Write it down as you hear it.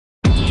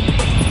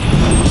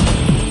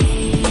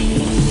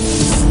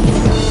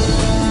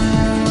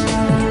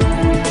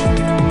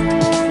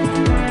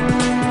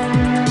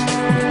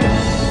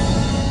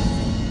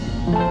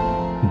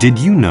Did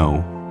you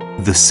know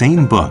the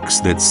same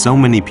books that so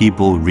many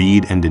people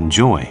read and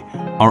enjoy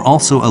are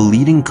also a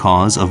leading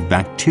cause of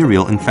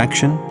bacterial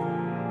infection?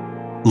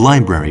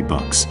 Library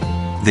books.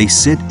 They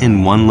sit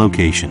in one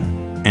location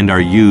and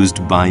are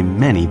used by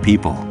many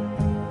people.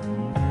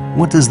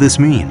 What does this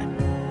mean?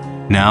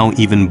 Now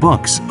even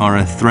books are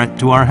a threat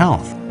to our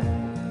health.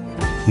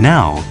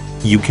 Now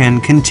you can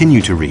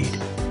continue to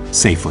read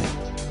safely.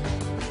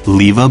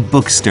 LIVA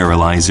Book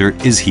Sterilizer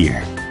is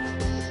here.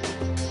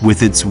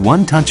 With its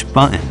one-touch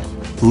button,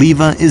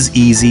 LIVA is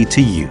easy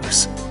to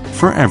use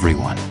for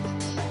everyone.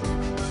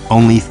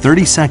 Only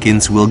 30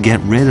 seconds will get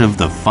rid of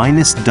the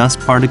finest dust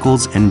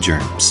particles and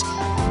germs.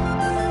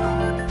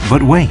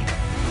 But wait,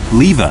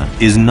 LIVA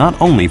is not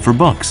only for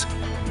books.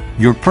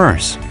 Your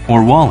purse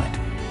or wallet,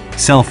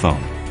 cell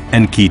phone,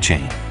 and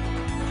keychain.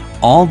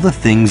 All the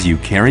things you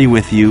carry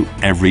with you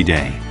every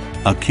day,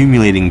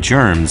 accumulating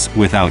germs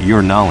without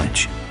your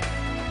knowledge.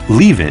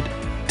 Leave it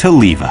to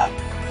LIVA.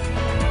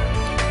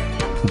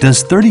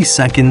 Does 30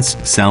 seconds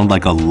sound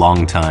like a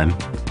long time?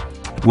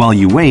 While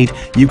you wait,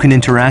 you can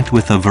interact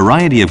with a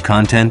variety of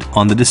content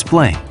on the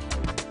display.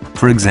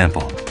 For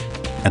example,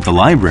 at the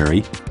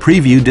library,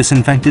 preview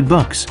disinfected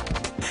books.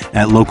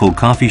 At local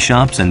coffee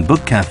shops and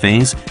book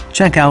cafes,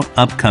 check out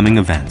upcoming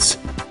events.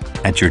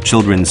 At your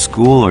children's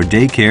school or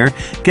daycare,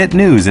 get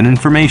news and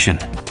information.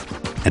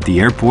 At the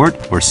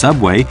airport or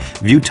subway,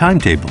 view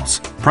timetables,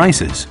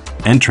 prices,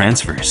 and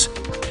transfers.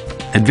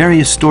 At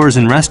various stores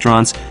and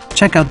restaurants,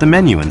 check out the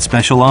menu and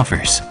special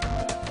offers.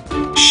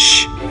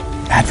 Shh!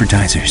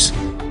 Advertisers,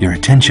 your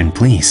attention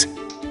please.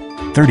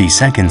 30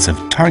 seconds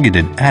of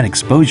targeted ad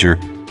exposure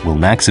will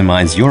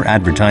maximize your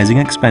advertising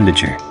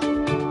expenditure.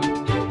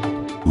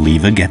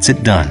 LIVA gets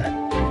it done.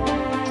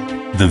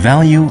 The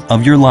value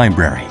of your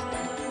library.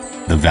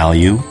 The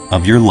value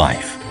of your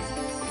life.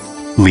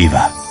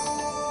 LIVA.